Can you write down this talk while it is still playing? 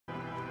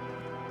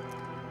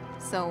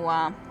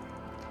So,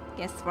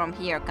 guess from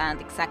here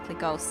can't exactly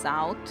go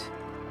south,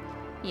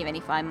 even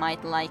if I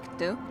might like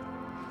to.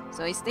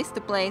 So is this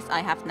the place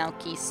I have now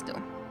keys to?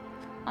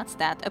 What's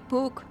that? A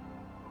book?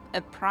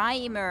 A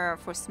primer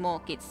for small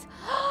kids.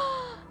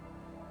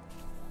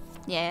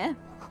 Yeah,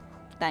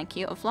 thank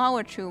you. A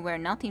flower tree where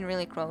nothing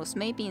really grows,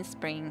 maybe in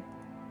spring.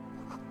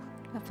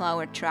 A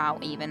flower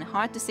trough even.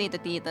 Hard to see the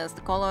details.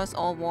 The colors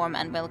all warm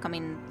and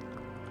welcoming,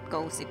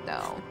 cozy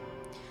though.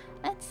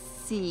 Let's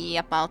see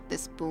about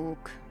this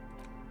book.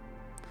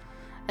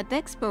 A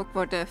textbook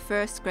for the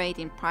first grade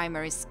in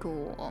primary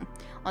school.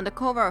 On the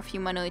cover, a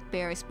humanoid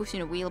bear is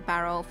pushing a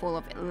wheelbarrow full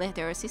of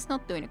letters. He's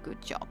not doing a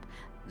good job.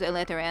 The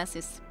letter S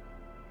is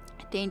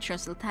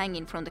dangerously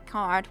hanging from the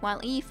card,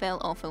 while E fell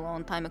off a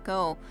long time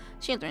ago.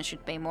 Children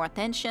should pay more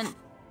attention.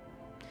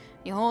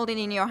 You hold it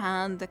in your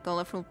hand, the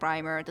colorful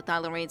primer. The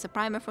title reads, a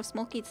primer for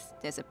small kids.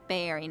 There's a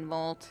bear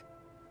involved.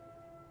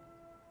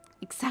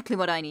 Exactly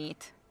what I need.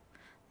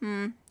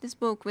 This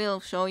book will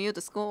show you the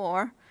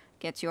score.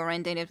 Get you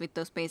orientated with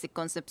those basic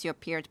concepts you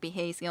appear to be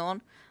hazy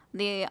on.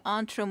 The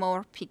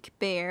anthropomorphic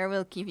bear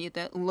will give you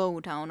the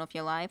lowdown of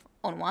your life.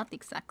 On what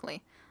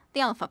exactly?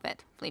 The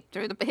alphabet. Flip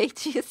through the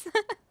pages.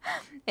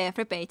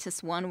 Every page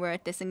has one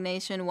word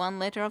designation, one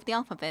letter of the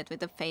alphabet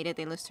with a faded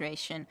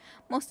illustration.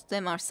 Most of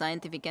them are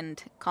scientific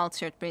and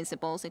cultured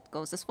principles. It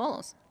goes as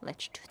follows.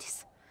 Let's do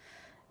this.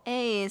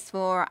 A is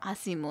for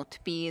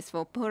azimuth, B is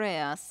for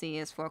Boreas, C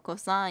is for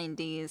cosine,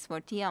 D is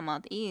for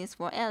Tiamat, E is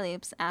for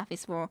ellipse, F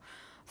is for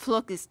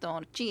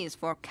phlogiston, G is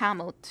for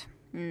camut.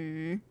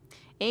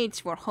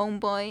 H for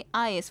homeboy,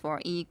 I is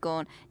for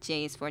Egon,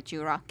 J is for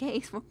Jura, K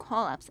is for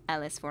collapse,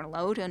 L is for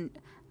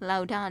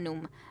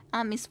laudanum,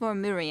 M is for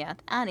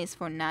myriad, N is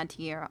for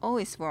nadir, O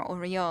is for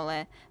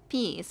aureole,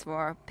 P is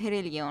for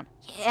perihelion.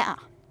 Yeah!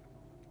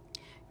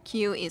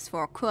 Q is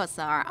for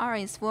quasar, R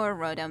is for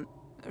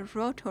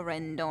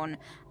rotorendon,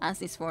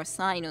 S is for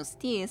sinus,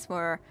 T is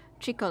for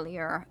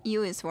tricolor,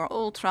 U is for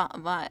ultra,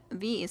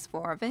 V is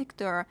for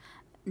vector,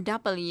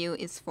 W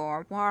is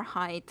for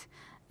warheight,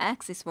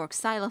 X is for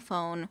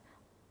xylophone,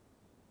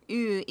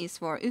 Y is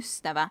for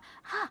ystävä.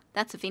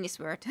 That's a Finnish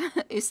word.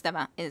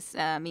 Ystävä is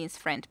means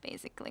friend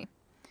basically.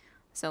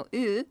 So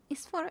Y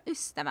is for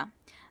ystävä.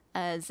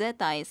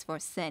 Zeta is for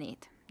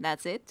zenith.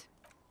 That's it.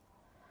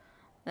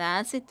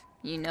 That's it.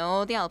 You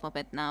know the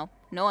alphabet now.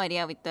 No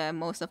idea with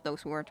most of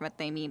those words what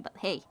they mean, but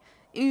hey,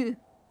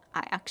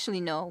 I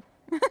actually know.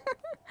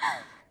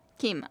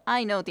 Kim,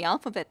 I know the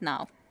alphabet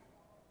now.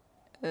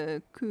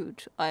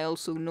 Good. I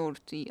also know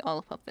the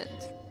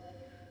alphabet.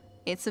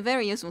 It's a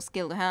very useful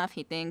skill to have,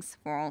 he thinks,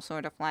 for all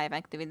sort of live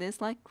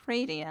activities like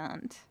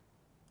Radiant.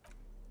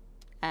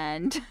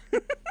 And...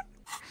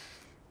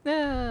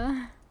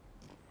 Can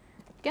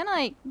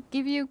I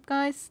give you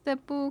guys the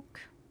book?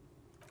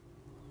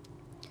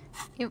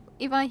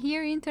 If I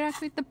hear you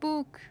interact with the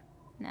book?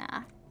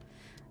 Nah.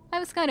 I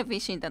was kind of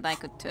wishing that I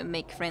could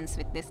make friends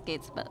with these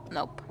kids, but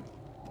nope.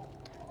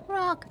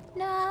 Rock,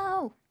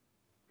 no!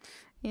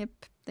 Yep,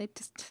 they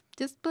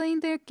just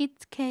playing their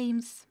kids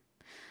games.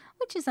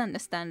 Which is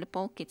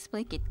understandable, kids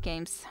play kid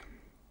games.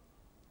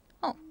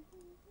 Oh,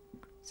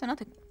 it's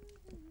another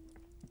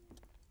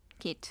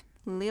kid,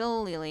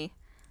 little Lily.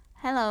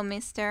 Hello,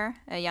 mister.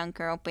 A young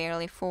girl,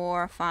 barely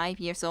 4 or 5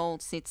 years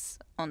old, sits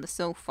on the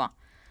sofa.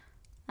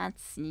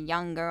 That's a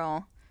young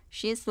girl.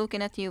 She's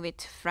looking at you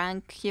with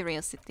frank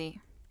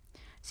curiosity.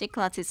 She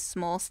clutches a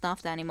small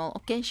stuffed animal.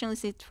 Occasionally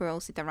she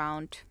throws it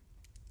around.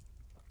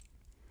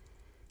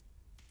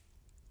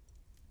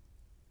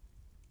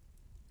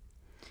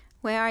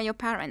 Where are your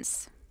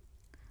parents?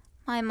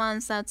 My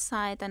mom's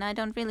outside and I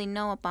don't really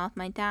know about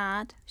my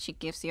dad. She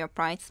gives you a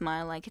bright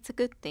smile like it's a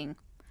good thing.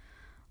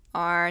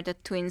 Are the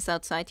twins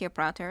outside your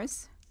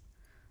brothers?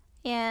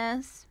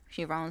 Yes,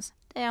 she rounds.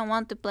 They don't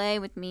want to play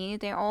with me.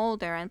 They're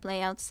older and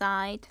play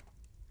outside.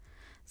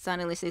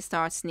 Suddenly she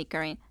starts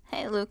snickering.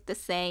 They look the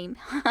same.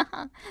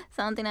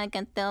 Something I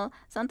can tell.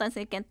 Sometimes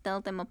I can't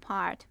tell them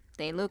apart.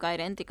 They look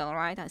identical,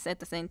 right? I said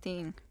the same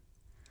thing.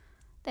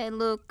 They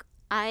look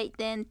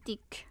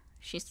identical.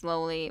 She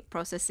slowly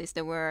processes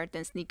the word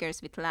and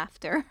snickers with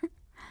laughter.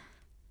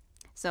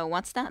 So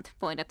what's that?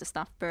 Point at the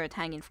stuffed bird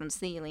hanging from the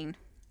ceiling.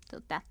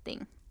 To that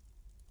thing.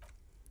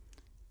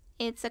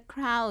 It's a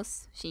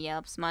grouse, she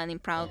yelps, smiling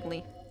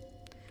proudly.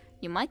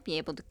 You might be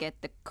able to get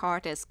the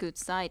Carter's good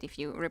side if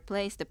you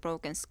replace the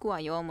broken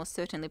squaw you almost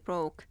certainly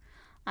broke.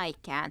 I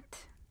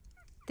can't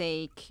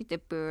take the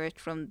bird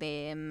from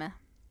them.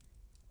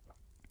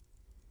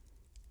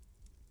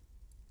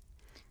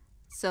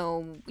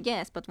 So,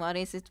 yes, but what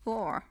is it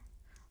for?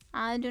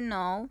 I don't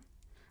know.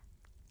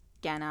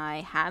 Can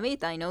I have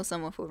it? I know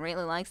someone who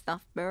really likes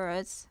stuffed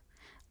birds.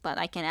 But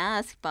I can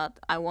ask, but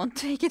I won't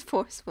take it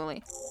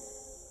forcefully.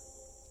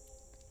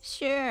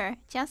 Sure,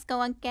 just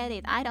go and get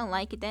it. I don't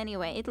like it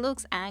anyway. It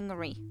looks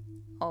angry.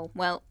 Oh,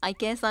 well, I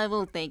guess I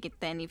will take it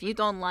then. If you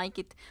don't like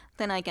it,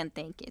 then I can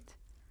take it.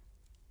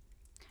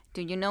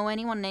 Do you know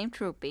anyone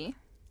named Ruby?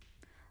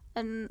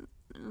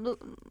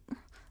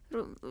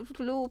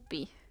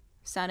 Loopy.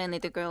 Suddenly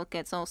the girl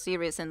gets all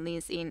serious and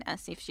leans in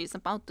as if she's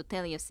about to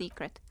tell you a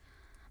secret.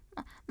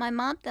 My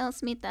mom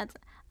tells me that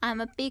I'm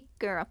a big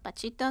girl, but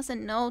she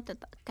doesn't know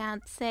that I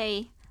can't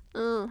say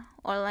l,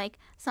 or like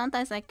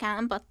sometimes I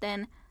can, but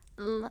then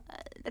l,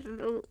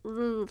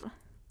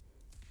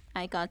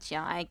 I gotcha.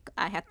 I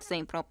had the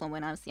same problem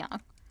when I was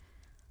young.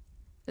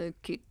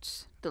 Good.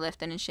 The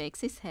lieutenant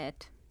shakes his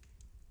head.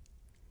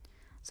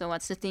 So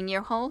what's the thing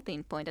you're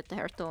holding? Pointed to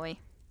her toy.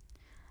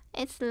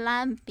 It's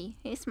Lampy.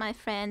 He's my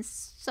friend.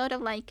 Sort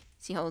of like...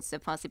 She holds the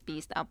fuzzy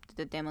beast up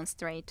to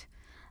demonstrate.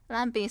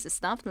 Lampy is a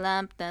stuffed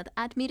lamp that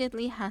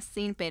admittedly has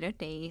seen better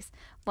days.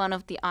 One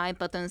of the eye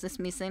buttons is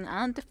missing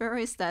and the fur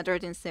is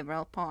tattered in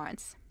several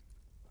parts.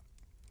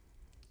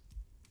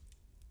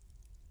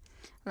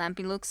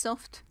 Lampy looks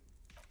soft.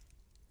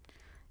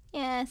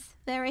 Yes,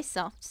 very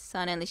soft.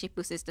 Suddenly she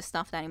pushes the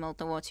stuffed animal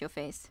towards your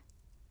face.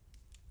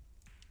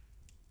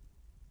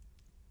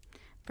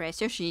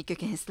 Press your cheek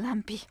against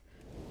Lampy.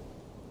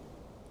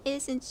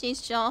 Isn't she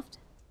soft?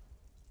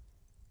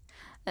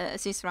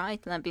 She's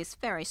right, Lampy is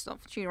very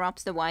soft. She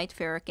rubs the white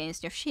fur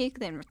against your cheek,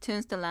 then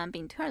returns the lamp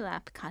into her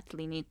lap,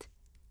 cuddling it.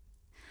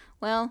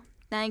 Well,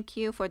 thank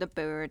you for the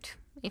bird.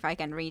 If I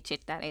can reach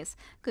it, that is.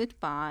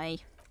 Goodbye.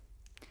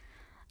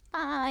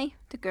 Bye.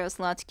 The girl's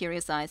large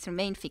curious eyes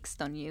remain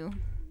fixed on you.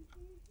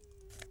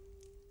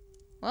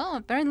 Well,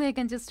 apparently I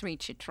can just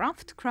reach it.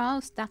 Ruffed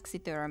grouse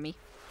taxidermy.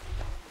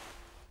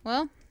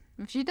 Well,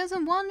 if she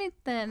doesn't want it,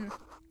 then...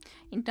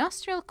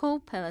 Industrial coal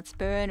pellets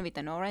burn with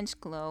an orange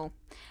glow.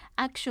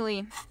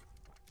 Actually,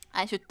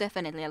 I should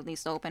definitely at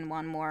least open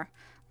one more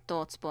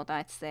thought spot,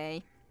 I'd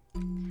say.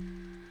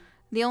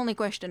 The only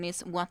question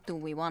is, what do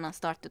we want to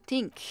start to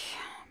think?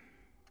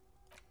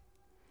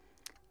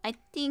 I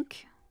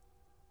think...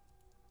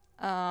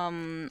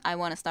 I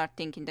want to start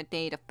thinking the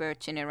date of birth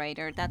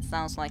generator. That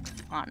sounds like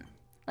fun.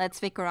 Let's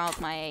figure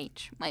out my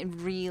age. My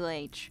real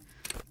age.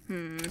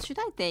 Should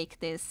I take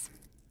this?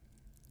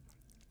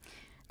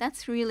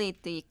 That's really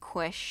the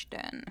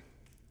question.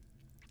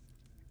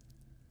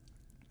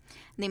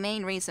 The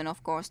main reason,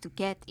 of course, to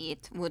get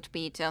it would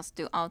be just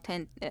to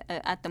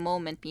at the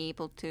moment be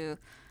able to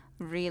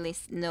really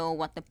know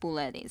what the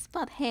bullet is.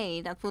 But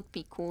hey, that would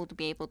be cool to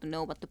be able to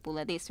know what the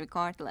bullet is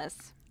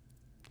regardless.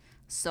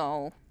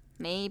 So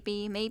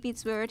maybe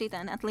it's worth it,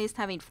 and at least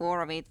having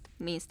 4 of it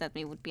means that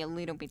we would be a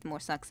little bit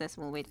more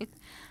successful with it.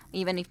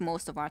 Even if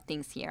most of our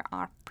things here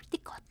are pretty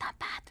goddamn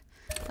bad.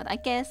 But I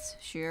guess,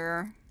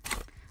 sure.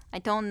 I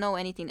don't know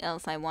anything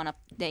else I want to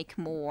take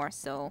more,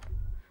 so...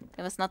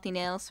 There was nothing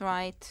else,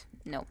 right?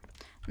 No.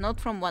 Not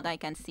from what I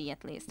can see,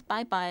 at least.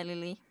 Bye-bye,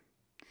 Lily.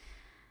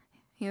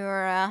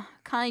 You're a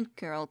kind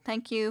girl.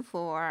 Thank you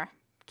for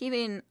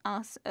giving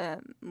us a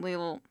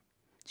little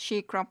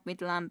she-crop with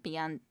Lampy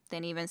and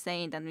then even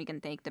saying that we can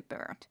take the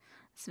bird.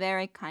 It's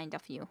very kind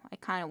of you. I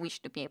kind of wish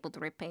to be able to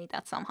repay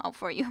that somehow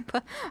for you,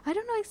 but I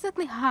don't know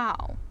exactly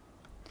how.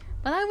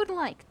 But I would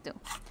like to.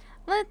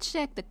 Let's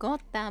check the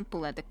goddamn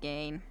bullet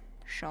again.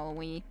 Shall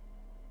we?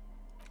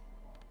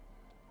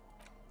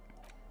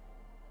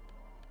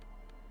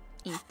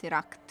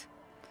 Interact.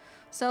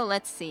 So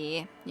let's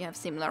see. You have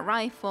similar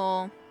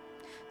rifle.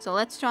 So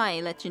let's try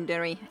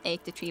legendary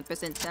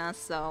 83% chance.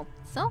 So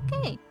it's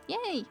okay.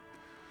 Yay.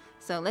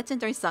 So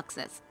legendary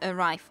success. A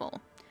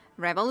rifle.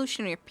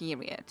 Revolutionary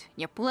period.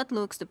 Your bullet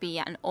looks to be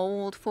an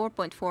old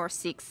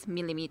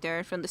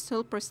 4.46mm from the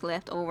sulpers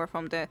left over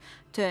from the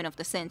turn of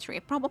the century.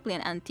 Probably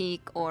an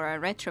antique or a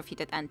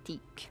retrofitted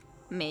antique.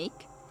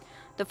 Make.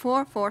 The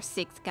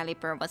 4.46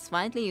 caliber was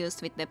widely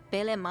used with the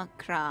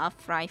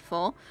Pelemagraph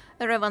rifle,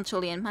 a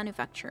Revancholian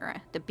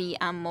manufacturer. The B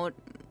ammo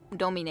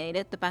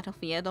dominated the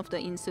battlefield of the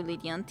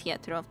Insulidian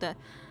theater of the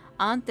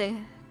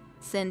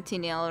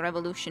Ante-Sentinel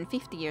Revolution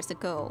 50 years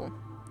ago.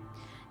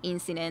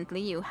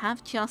 Incidentally, you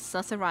have just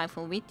such a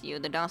rifle with you,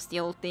 the dusty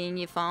old thing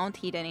you found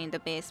hidden in the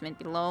basement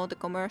below the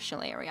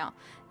commercial area.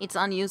 It's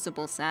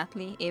unusable,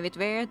 sadly. If it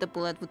were, the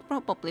bullet would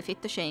probably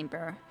fit the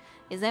chamber.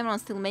 Is everyone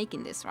still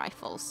making these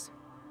rifles?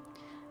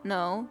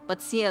 No, but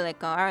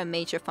Cielegar, a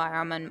major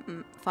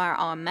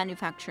firearm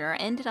manufacturer,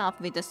 ended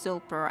up with the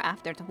Sulper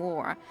after the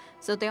war,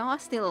 so there are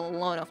still a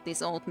lot of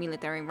these old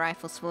military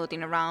rifles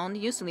floating around,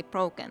 usually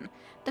broken.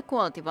 The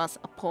quality was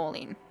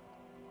appalling.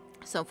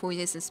 So who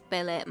uses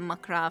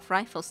Pelemagraph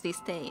rifles these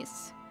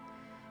days?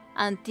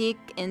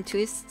 Antique and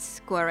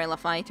twists, guerrilla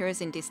fighters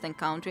in distant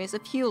countries, a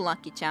few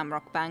lucky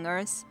jamrock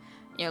bangers.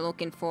 You're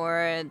looking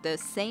for the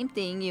same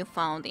thing you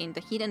found in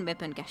the hidden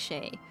weapon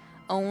cache,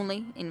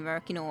 only in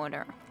working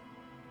order.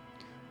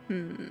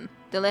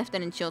 The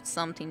lieutenant jotted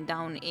something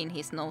down in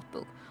his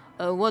notebook.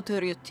 What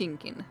are you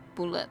thinking?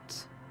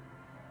 Bullet.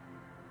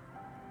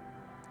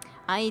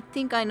 I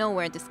think I know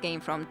where this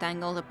came from.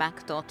 Tangled the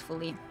back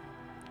thoughtfully.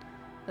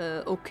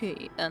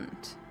 Okay, and...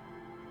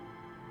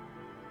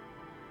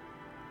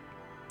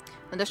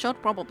 The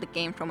shot probably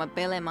came from a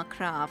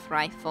Pelemagraph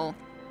rifle.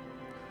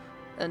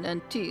 An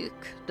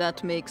antique.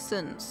 That makes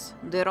sense.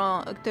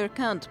 There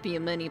can't be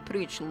many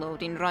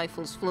breech-loading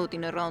rifles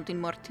floating around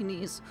in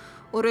Martinis,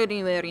 or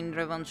anywhere in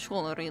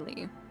Revanchol,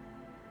 really.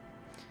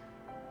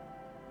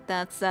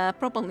 That's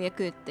probably a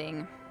good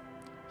thing.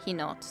 He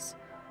nods.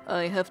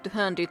 I have to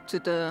hand it to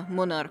the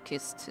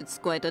monarchists. It's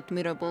quite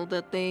admirable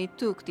that they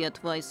took the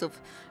advice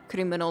of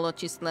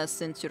criminologists last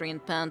century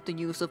and banned the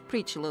use of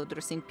breech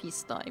loaders in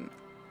peacetime.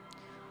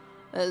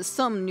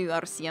 Some new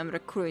RCM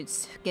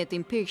recruits get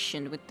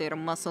impatient with their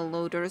muzzle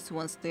loaders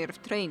once they're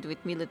trained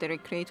with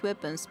military-grade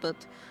weapons,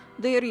 but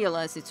they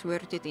realize it's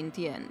worth it in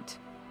the end.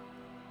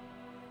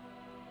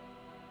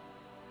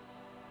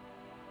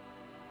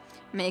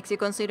 Makes you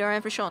consider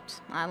every shot.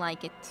 I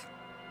like it.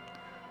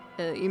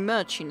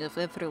 Imagine if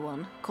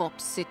everyone,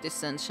 cops,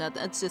 citizens, had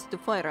access to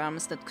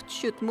firearms that could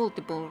shoot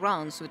multiple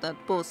rounds without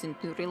pausing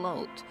to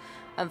reload.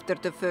 After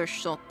the first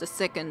shot, the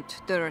second,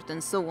 third,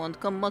 and so on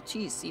come much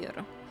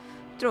easier.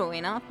 True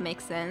enough,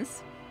 makes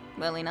sense.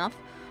 Well enough.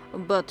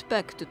 But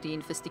back to the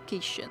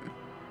investigation.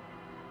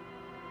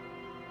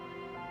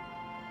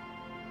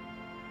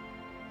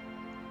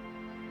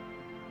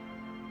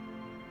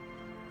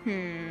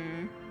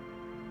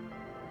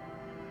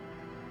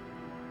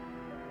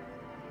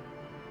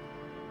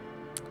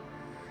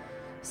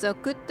 So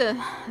could the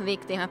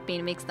victim have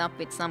been mixed up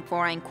with some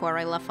foreign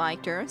guerrilla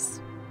fighters?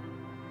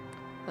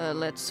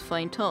 Let's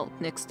find out.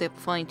 Next step,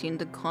 finding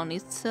the gun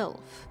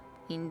itself.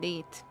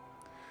 Indeed.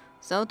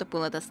 So the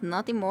bullet has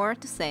nothing more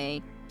to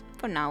say.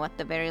 For now, at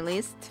the very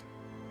least.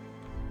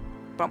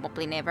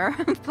 Probably never,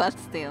 but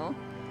still.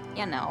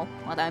 You know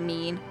what I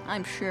mean,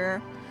 I'm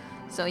sure.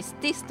 So is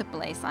this the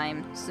place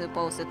I'm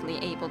supposedly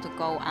able to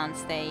go and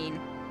stay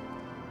in?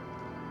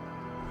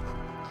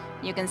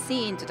 You can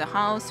see into the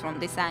house from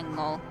this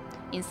angle.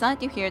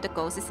 Inside you hear the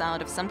cozy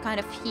sound of some kind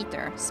of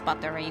heater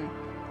sputtering.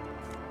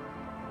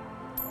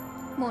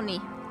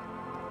 Money.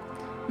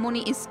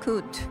 Money is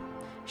good.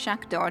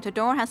 Shack door. The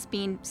door has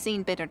been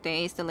seen better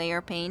days. The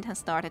layer paint has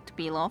started to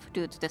peel off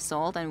due to the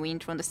salt and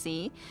wind from the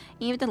sea.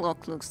 Even the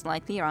lock looks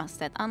slightly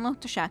rusted. Unlock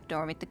the shack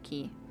door with the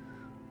key.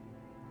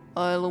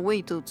 I'll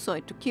wait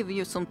outside to give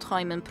you some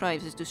time and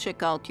privacy to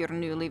check out your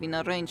new living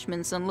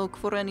arrangements and look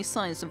for any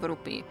signs of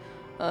Rupi.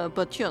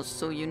 But just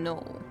so you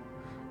know,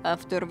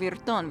 after we're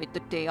done with the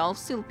day, I'll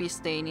still be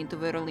staying in the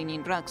Berlin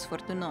in rags for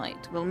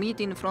tonight. We'll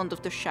meet in front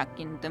of the shack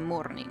in the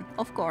morning.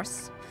 Of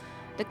course.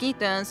 The key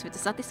turns with a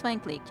satisfying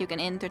click. You can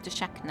enter the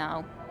shack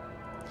now.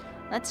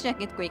 Let's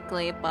check it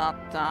quickly, but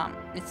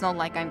it's not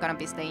like I'm gonna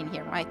be staying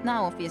here right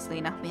now.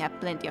 Obviously, now we have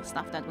plenty of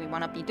stuff that we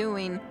wanna be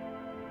doing.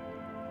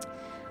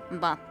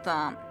 But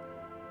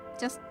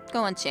just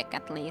go and check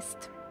at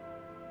least.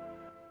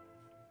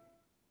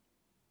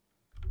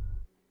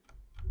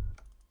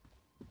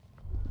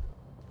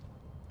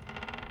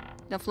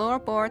 The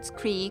floorboards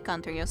creak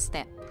under your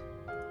step.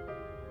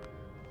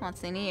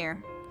 What's in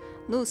here?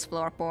 Loose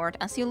floorboard.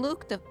 As you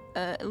look the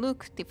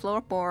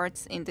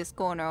floorboards in this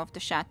corner of the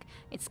shack,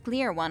 it's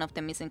clear one of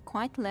them isn't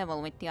quite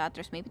level with the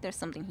others. Maybe there's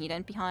something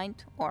hidden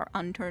behind or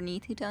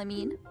underneath it, I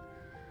mean.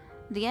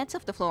 The edge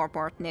of the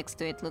floorboard next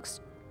to it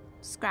looks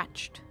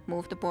scratched.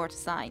 Move the board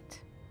aside.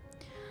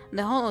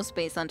 The hollow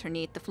space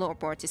underneath the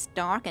floorboards is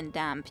dark and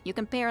damp. You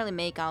can barely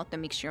make out the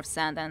mixture of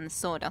sand and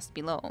sawdust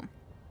below.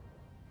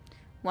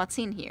 What's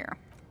in here?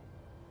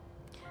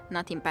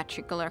 Nothing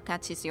particular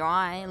catches your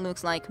eye.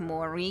 Looks like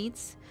more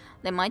reeds.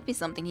 There might be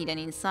something hidden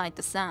inside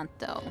the sand,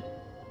 though.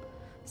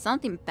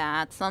 Something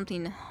bad,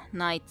 someone's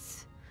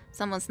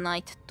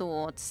night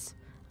thoughts.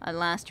 A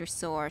last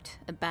resort,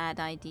 a bad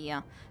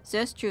idea.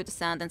 Search through the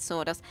sand and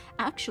sawdust.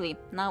 Actually,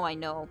 now I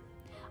know.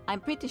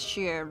 I'm pretty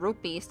sure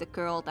Rupi is the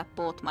girl that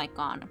bought my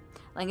gun.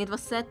 Like, it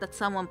was said that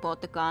someone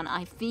bought the gun.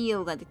 I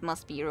feel that it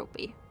must be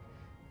Rupi.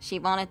 She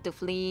wanted to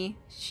flee,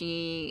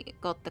 she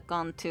got the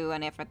gun too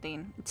and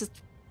everything. It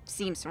just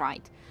seems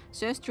right.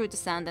 Search through the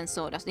sand and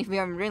sawdust. If we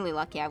are really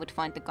lucky, I would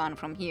find the gun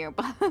from here,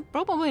 but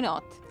probably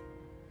not.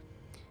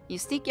 You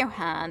stick your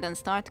hand and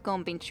start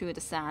combing through the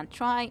sand.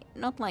 Try,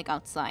 not like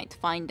outside,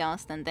 find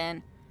dust and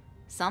then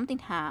something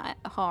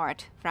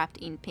hard wrapped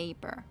in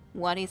paper.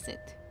 What is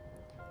it?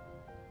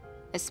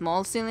 A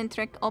small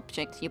cylindrical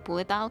object. You pull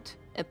it out.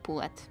 A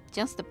bullet.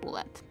 Just a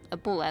bullet. A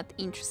bullet.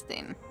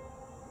 Interesting.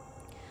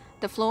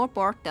 The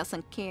floorboard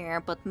doesn't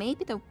care, but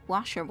maybe the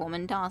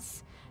washerwoman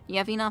does. You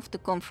have enough to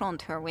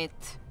confront her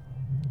with.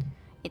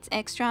 It's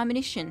extra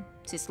ammunition.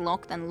 She's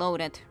locked and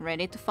loaded,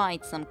 ready to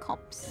fight some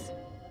cops.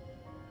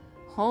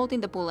 Holding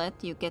the bullet,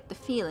 you get the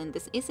feeling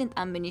this isn't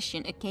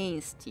ammunition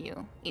against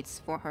you. It's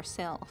for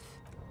herself.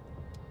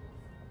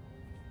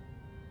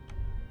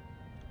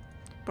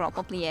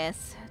 Probably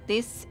yes.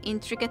 This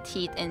intricate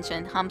heat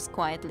engine hums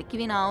quietly,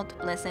 giving out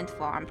pleasant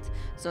warmth,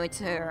 so it's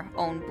her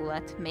own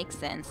bullet. Makes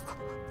sense.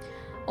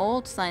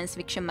 Old science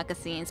fiction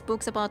magazines,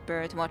 books about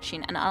bird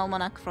watching, an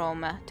almanac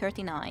from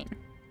 39.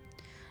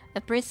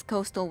 A brisk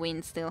coastal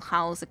wind still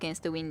howls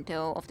against the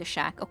window of the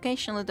shack.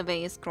 Occasionally the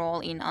waves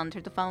crawl in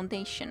under the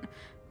foundation,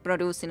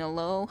 producing a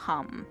low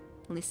hum.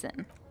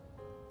 Listen.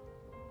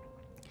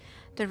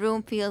 The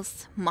room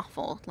feels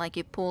muffled, like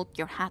you pulled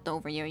your hat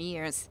over your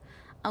ears.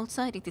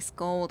 Outside it is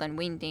cold and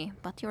windy,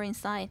 but you're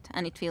inside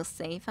and it feels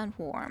safe and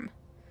warm.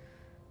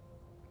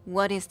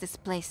 What is this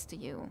place to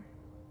you?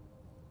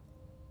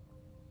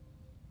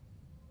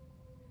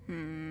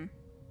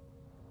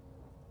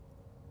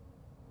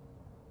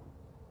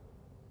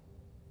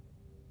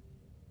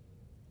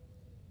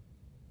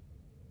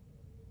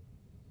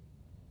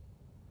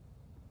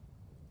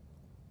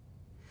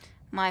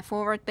 My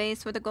forward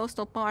base for the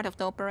coastal part of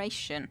the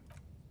operation.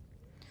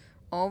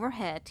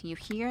 Overhead, you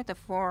hear the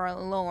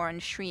forlorn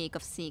shriek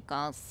of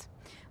seagulls.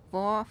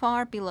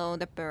 Far below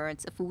the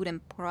birds, a wooden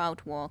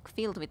proud walk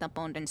filled with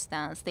abundant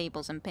stands,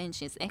 tables, and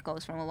benches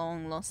echoes from a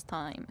long lost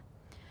time.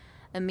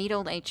 A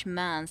middle-aged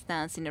man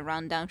stands in a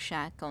rundown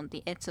shack on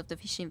the edge of the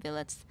fishing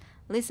village,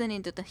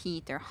 listening to the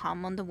heater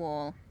hum on the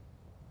wall.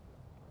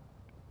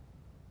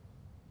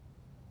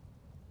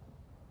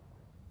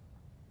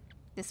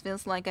 This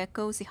feels like a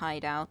cozy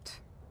hideout.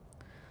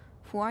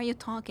 Who are you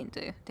talking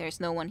to? There's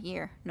no one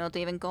here, not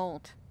even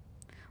Gold.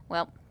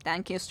 Well,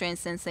 thank you, strange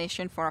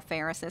sensation, for a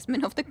fair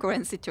assessment of the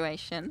current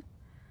situation.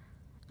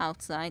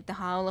 Outside, the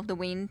howl of the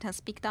wind has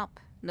picked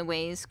up. The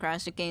waves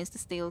crash against the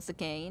stills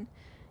again.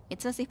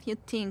 It's as if you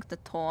think the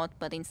thought,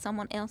 but in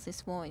someone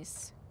else's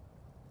voice.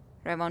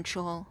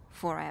 Revanchol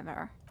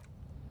forever.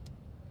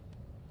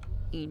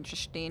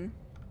 Interesting.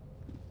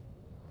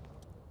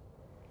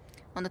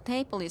 On the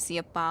table you see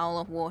a bowl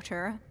of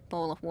water,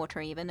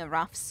 even, a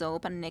rough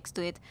soap, and next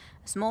to it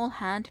a small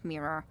hand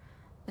mirror.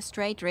 A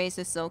straight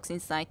razor soaks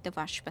inside the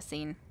wash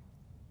basin.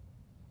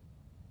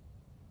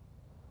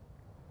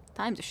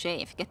 Time to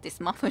shave, get these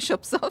muffin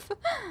shops off.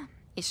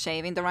 Is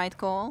shaving the right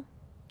call?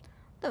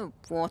 The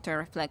water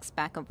reflects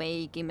back a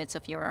vague image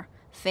of your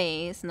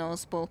face,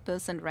 nose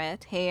bulbous and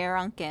red, hair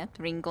unkempt,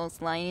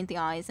 wrinkles lining the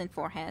eyes and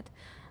forehead.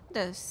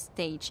 The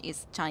stage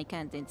is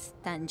gigantic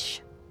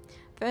stench.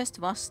 First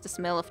wash the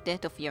smell of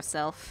death of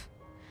yourself.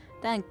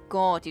 Thank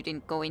God you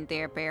didn't go in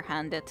there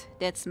barehanded.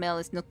 That smell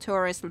is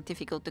notoriously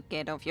difficult to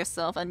get off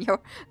yourself and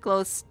your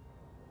clothes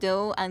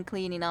though, and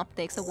cleaning up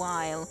takes a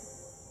while.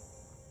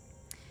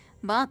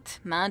 But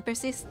man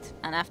persists,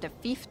 and after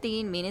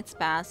 15 minutes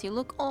pass you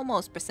look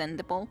almost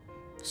presentable.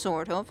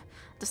 Sort of.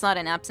 The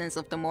sudden absence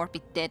of the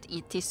morbid dead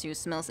tissue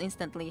smells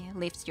instantly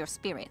lifts your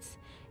spirits.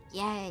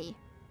 Yay!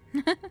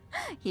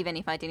 Even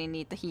if I didn't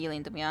need the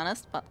healing, to be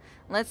honest, but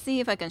let's see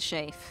if I can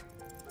shave.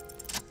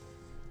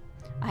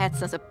 I had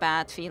such a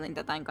bad feeling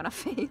that I'm gonna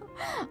fail.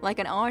 Like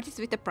an artist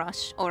with a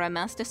brush or a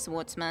master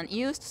swordsman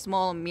used a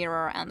small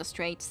mirror and a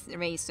straight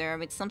razor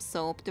with some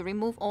soap to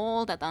remove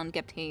all that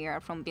unkept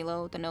hair from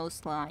below the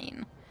nose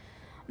line.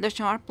 The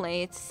sharp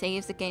blade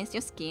saves against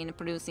your skin,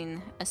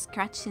 producing a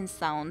scratching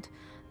sound.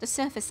 The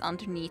surface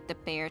underneath the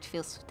beard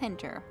feels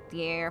tender,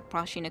 the air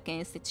brushing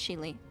against it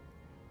chilly.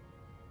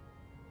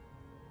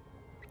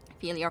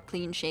 Feel your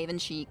clean-shaven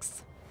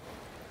cheeks.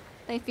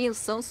 They feel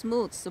so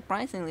smooth,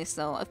 surprisingly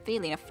so. A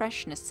feeling of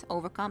freshness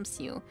overcomes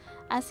you,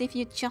 as if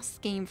you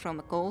just came from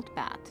a cold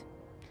bath.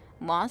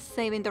 Was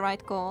saving the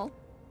right call?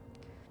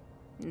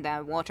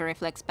 The water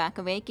reflects back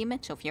a vague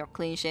image of your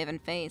clean-shaven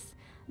face.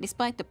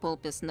 Despite the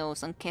bulbous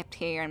nose, unkempt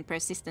hair, and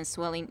persistent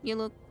swelling, you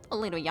look a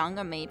little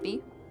younger,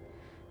 maybe.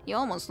 You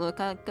almost look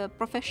like a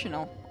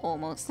professional,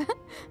 almost.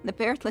 The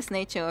beardless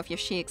nature of your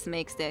cheeks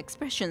makes the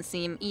expression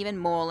seem even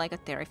more like a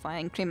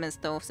terrifying grimace,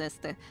 though, says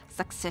the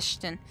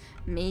succession.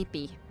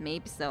 Maybe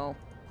so.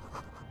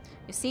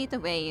 You see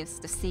the waves,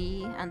 the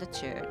sea, and the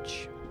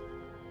church.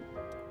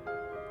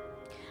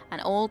 An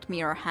old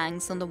mirror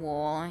hangs on the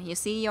wall. You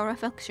see your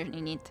reflection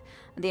in it.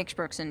 The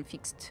expression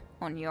fixed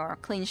on your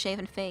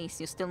clean-shaven face.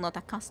 You're still not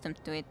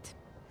accustomed to it.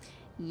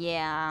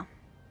 Yeah.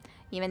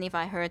 Even if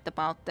I heard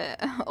about the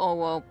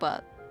OO,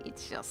 but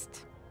it's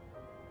just...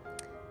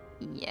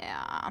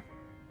 yeah.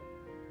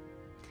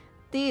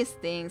 These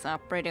things are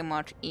pretty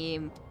much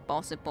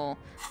impossible.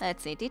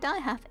 Let's see, did I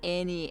have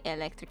any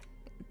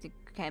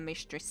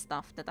chemistry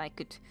stuff that I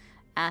could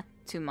add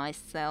to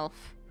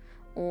myself?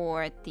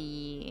 Or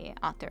the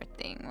other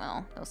thing?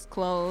 Well, those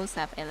clothes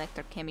have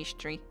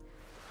electrochemistry.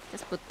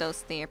 Just put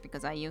those there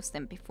because I used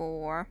them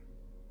before.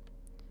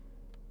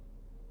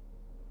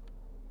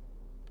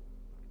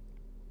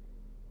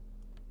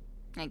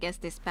 I guess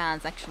these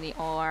pants actually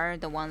are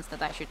the ones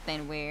that I should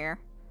then wear.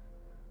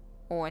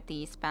 Or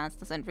these pants,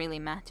 doesn't really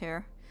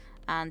matter.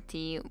 And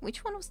the...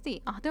 which one was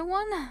the other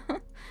one?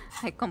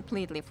 I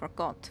completely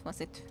forgot. Was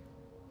it...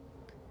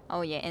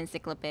 oh yeah,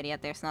 encyclopedia.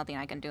 There's nothing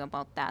I can do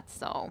about that,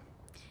 so...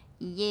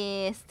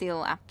 yeah,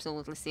 still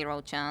absolutely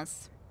zero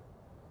chance.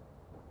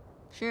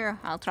 Sure,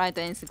 I'll try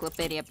the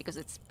encyclopedia because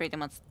it's pretty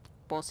much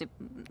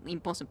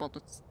impossible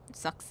to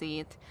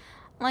succeed.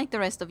 Like the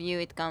rest of you,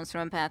 it comes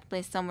from a bad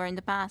place somewhere in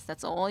the past.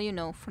 That's all you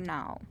know for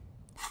now.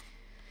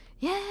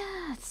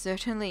 Yeah, it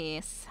certainly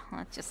is.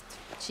 I'll just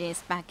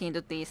change back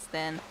into this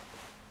then.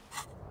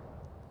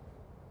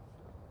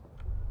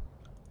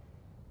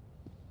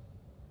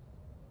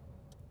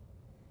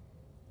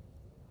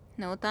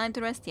 No time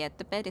to rest yet.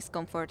 The bed is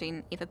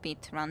comforting, if a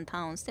bit run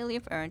down. Still,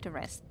 you've earned a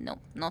rest. No,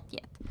 not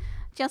yet.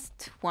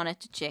 Just wanted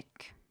to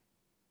check.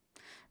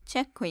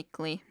 Check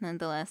quickly,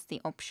 nonetheless,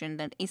 the option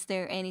that is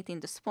there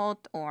anything to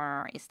spot,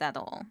 or is that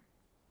all?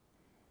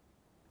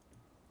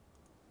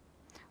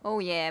 Oh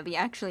yeah, we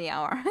actually,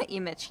 our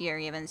image here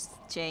even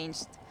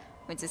changed,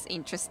 which is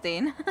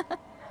interesting.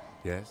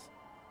 Yes?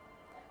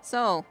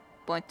 So,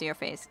 point to your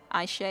face.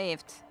 I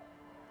shaved.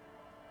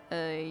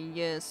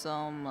 Yes,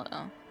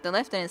 The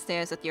lieutenant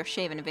stares at your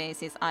shaven face,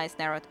 his eyes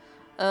narrowed.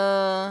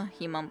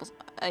 He mumbles.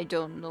 I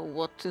don't know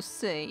what to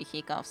say,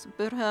 he coughs.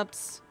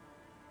 Perhaps...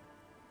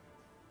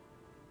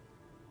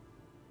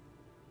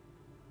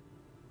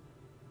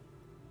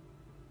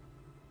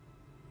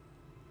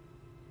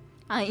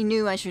 I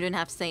knew I shouldn't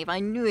have saved. I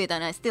knew it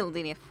and I still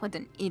did it. What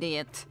an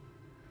idiot.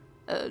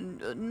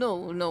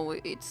 No,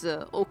 it's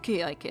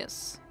okay, I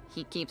guess.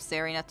 He keeps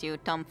staring at you,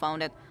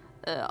 dumbfounded.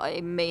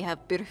 I may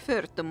have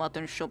preferred the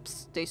mutton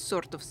shops. They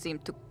sort of seem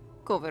to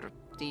cover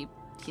the...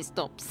 He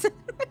stops.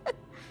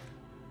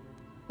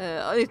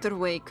 Either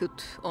way,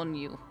 good on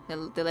you.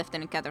 The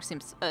lieutenant gathers him.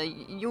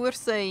 You were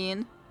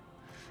saying...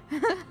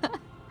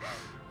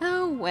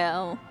 Oh,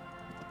 well.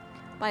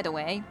 By the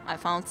way, I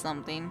found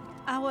something.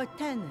 Our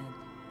tenant,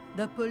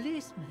 the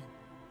policeman.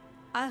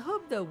 I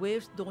hope the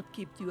waves don't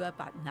keep you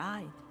up at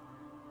night.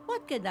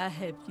 What can I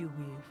help you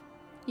with?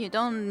 You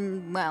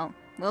don't... well,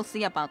 we'll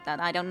see about that.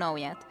 I don't know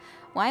yet.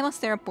 Why was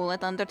there a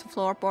bullet under the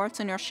floorboards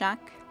in your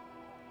shack?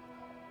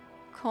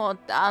 God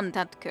damn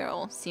that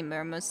girl, she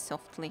murmurs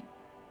softly.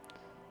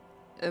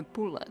 A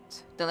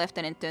bullet. The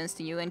lieutenant turns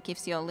to you and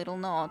gives you a little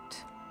nod.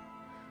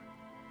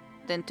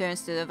 Then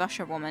turns to the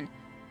washerwoman.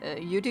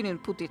 You didn't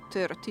put it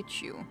there,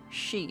 did you?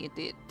 She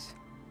did.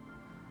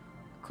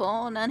 Go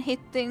on and hit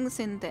things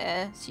in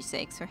there, she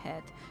shakes her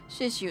head.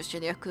 She's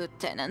usually a good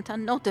tenant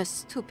and not a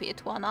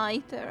stupid one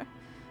either.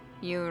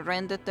 You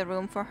rented the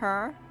room for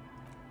her?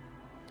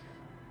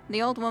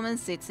 The old woman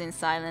sits in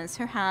silence,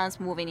 her hands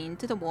moving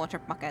into the water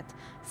bucket.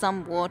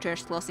 Some water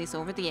sloshes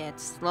over the edge.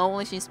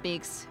 Slowly she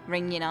speaks,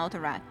 wringing out a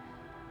rag.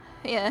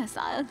 Yes,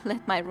 I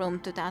let my room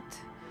to that.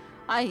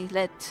 I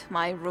let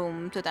my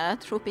room to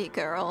that rupee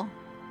girl.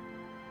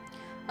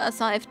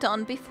 As I've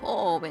done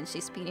before when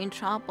she's been in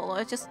trouble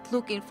or just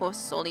looking for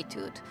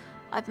solitude.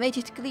 I've made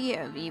it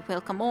clear we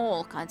welcome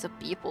all kinds of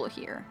people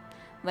here.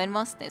 When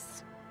was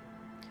this?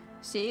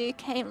 She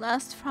came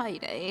last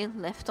Friday,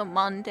 left on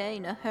Monday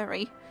in a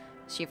hurry.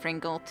 She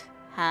wrinkled,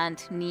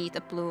 hand kneed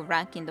a blue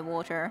rag in the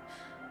water.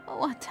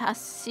 What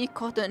has she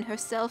gotten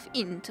herself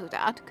into,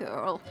 that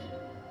girl?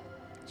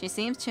 She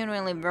seems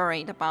genuinely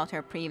worried about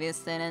her previous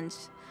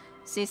tenants.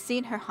 She's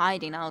seen her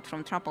hiding out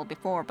from trouble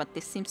before, but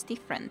this seems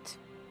different.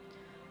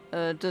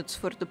 That's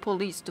for the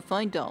police to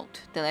find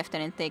out. The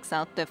lieutenant takes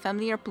out the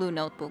familiar blue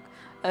notebook.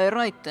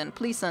 Right then,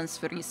 please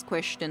answer his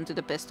question to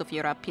the best of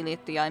your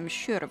ability. I'm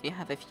sure we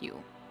have a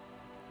few.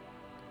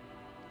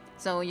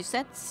 So you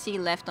said she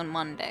left on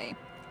Monday.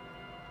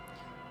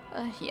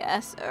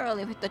 Yes,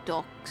 early with the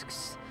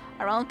dogs.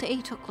 Around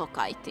 8 o'clock,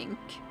 I think.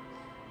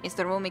 Is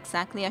the room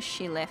exactly as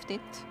she left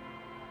it?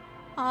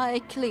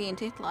 I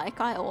cleaned it like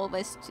I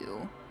always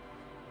do.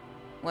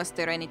 Was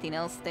there anything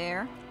else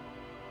there?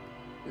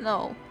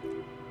 No.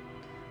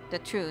 The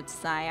truth,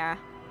 sire.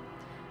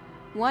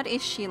 What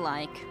is she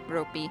like,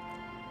 Rupee?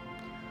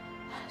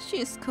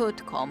 She's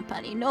good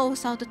company,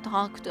 knows how to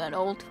talk to an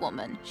old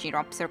woman. She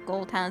rubs her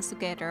gold hands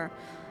together.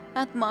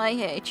 At my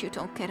age, you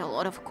don't get a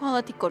lot of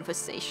quality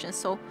conversation,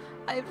 so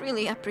I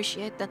really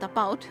appreciate that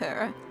about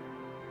her.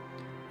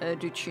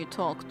 Did she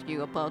talk to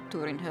you about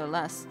during her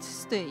last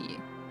stay?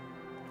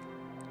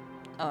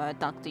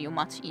 Talk to you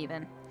much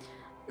even?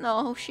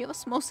 No, she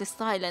was mostly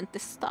silent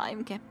this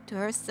time, kept to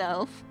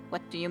herself.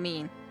 What do you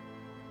mean?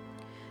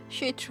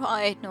 She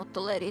tried not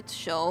to let it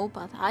show,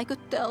 but I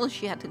could tell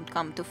she hadn't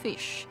come to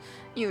fish.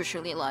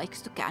 Usually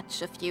likes to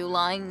catch a few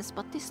lines,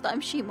 but this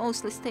time she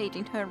mostly stayed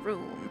in her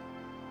room.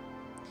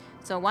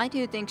 So why do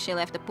you think she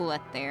left a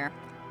bullet there?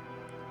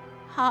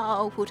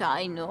 How would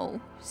I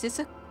know? She's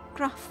a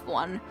gruff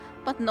one,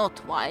 but not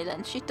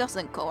violent. She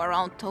doesn't go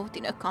around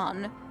toting a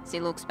gun. She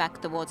looks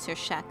back towards her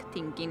shack,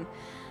 thinking,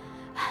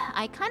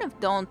 I kind of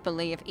don't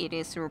believe it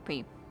is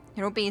Rupee.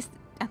 Rupee is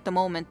at the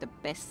moment the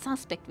best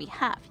suspect we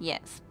have,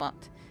 yes, but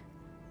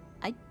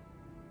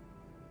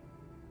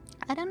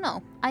I don't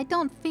know. I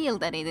don't feel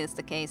that it is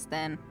the case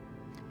then.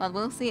 But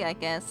we'll see, I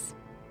guess.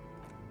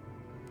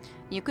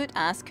 You could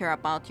ask her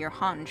about your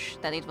hunch,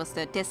 that it was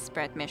the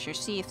desperate measure,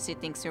 see if she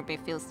thinks Rupee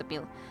fills the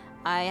bill.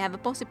 I have a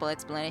possible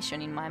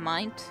explanation in my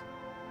mind.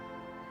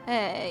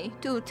 Hey,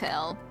 do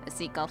tell. A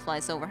seagull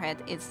flies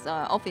overhead. It's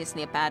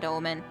obviously a bad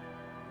omen.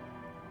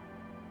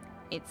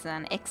 It's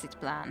an exit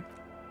plan.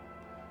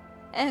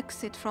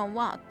 Exit from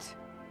what?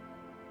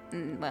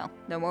 Well,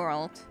 the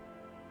world.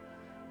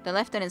 The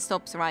lieutenant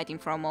stops writing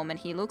for a moment.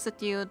 He looks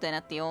at you, then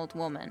at the old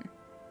woman.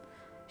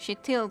 She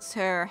tilts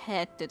her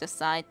head to the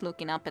side,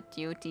 looking up at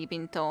you, deep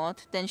in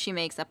thought. Then she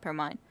makes up her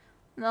mind.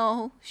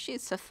 No,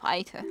 she's a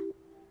fighter.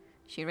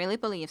 She really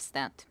believes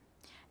that.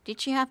 Did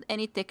she have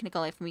any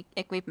technical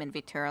equipment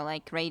with her,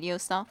 like radio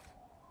stuff?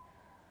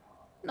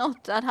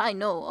 Not that I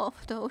know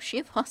of, though.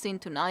 She was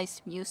into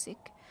nice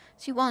music.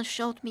 She once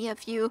showed me a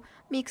few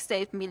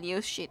mixtape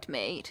milieu she'd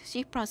made.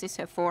 She brushes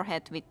her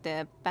forehead with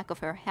the back of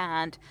her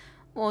hand.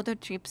 Water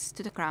drips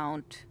to the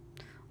ground.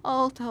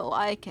 Although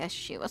I guess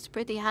she was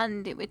pretty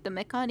handy with the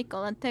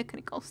mechanical and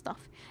technical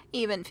stuff.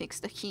 Even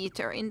fixed the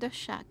heater in the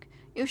shack.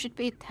 You should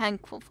be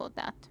thankful for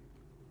that.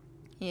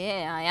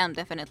 Yeah, I am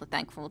definitely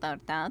thankful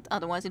about that.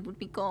 Otherwise it would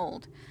be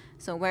gold.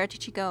 So where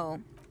did she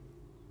go?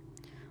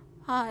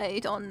 I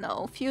don't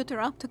know. Further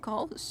up the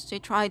coast. She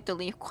tried to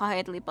leave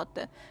quietly, but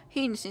the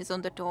hinges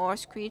on the door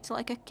screeched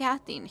like a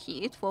cat in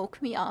heat.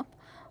 Woke me up.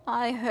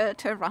 I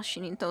heard her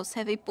rushing in those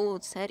heavy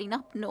boots heading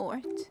up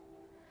north.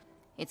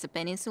 It's a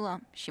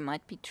peninsula. She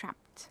might be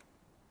trapped.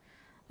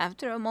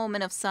 After a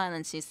moment of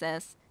silence, she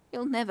says,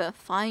 "You'll never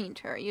find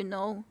her, you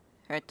know."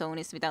 Her tone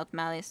is without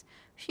malice.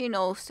 She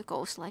knows the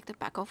coast like the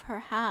back of her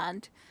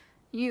hand.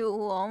 You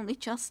only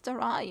just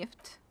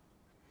arrived.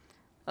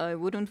 I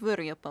wouldn't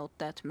worry about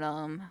that,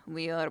 Mom.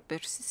 We are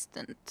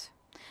persistent.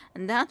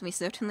 And that we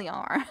certainly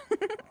are.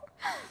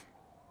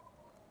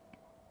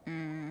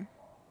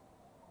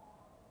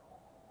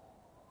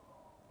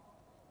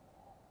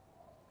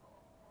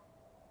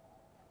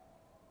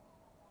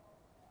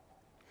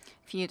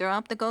 Further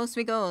up the coast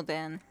we go,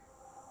 then.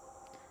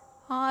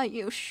 Are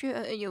you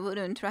sure you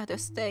wouldn't rather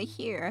stay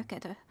here?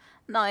 Get a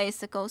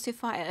nice cozy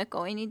fire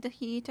going in the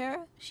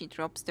heater? She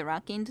drops the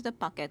rack into the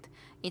bucket.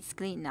 It's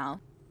clean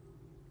now.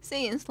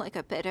 Seems like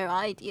a better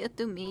idea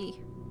to me.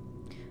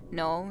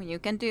 No, you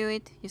can do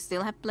it. You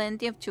still have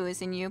plenty of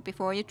juice in you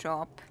before you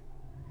drop.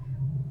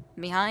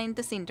 Behind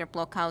the cinder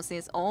block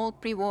houses, old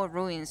pre-war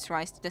ruins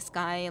rise to the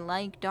sky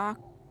like dark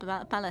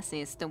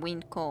palaces the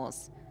wind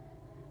calls.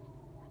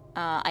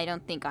 I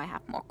don't think I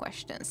have more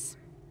questions.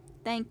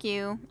 Thank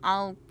you.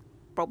 I'll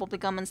probably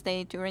come and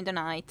stay during the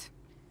night.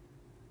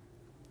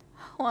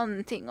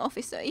 One thing,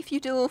 officer, if you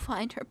do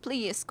find her,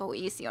 please go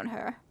easy on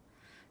her.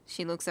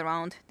 She looks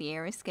around. The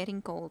air is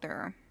getting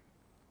colder.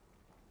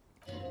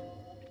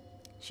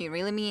 She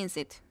really means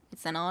it.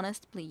 It's an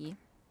honest plea.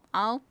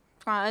 I'll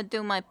try to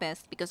do my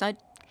best because I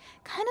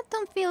kind of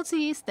don't feel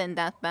she's then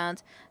that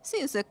bad.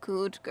 She's a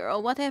good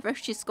girl, whatever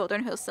she's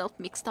gotten herself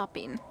mixed up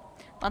in.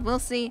 But we'll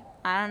see.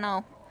 I don't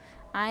know.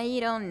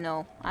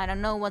 I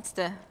don't know what's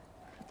the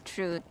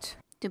truth.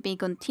 To be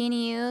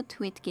continued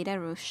with Kid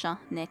Arusha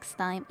next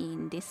time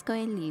in Disco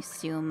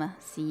Elysium.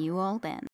 See you all then.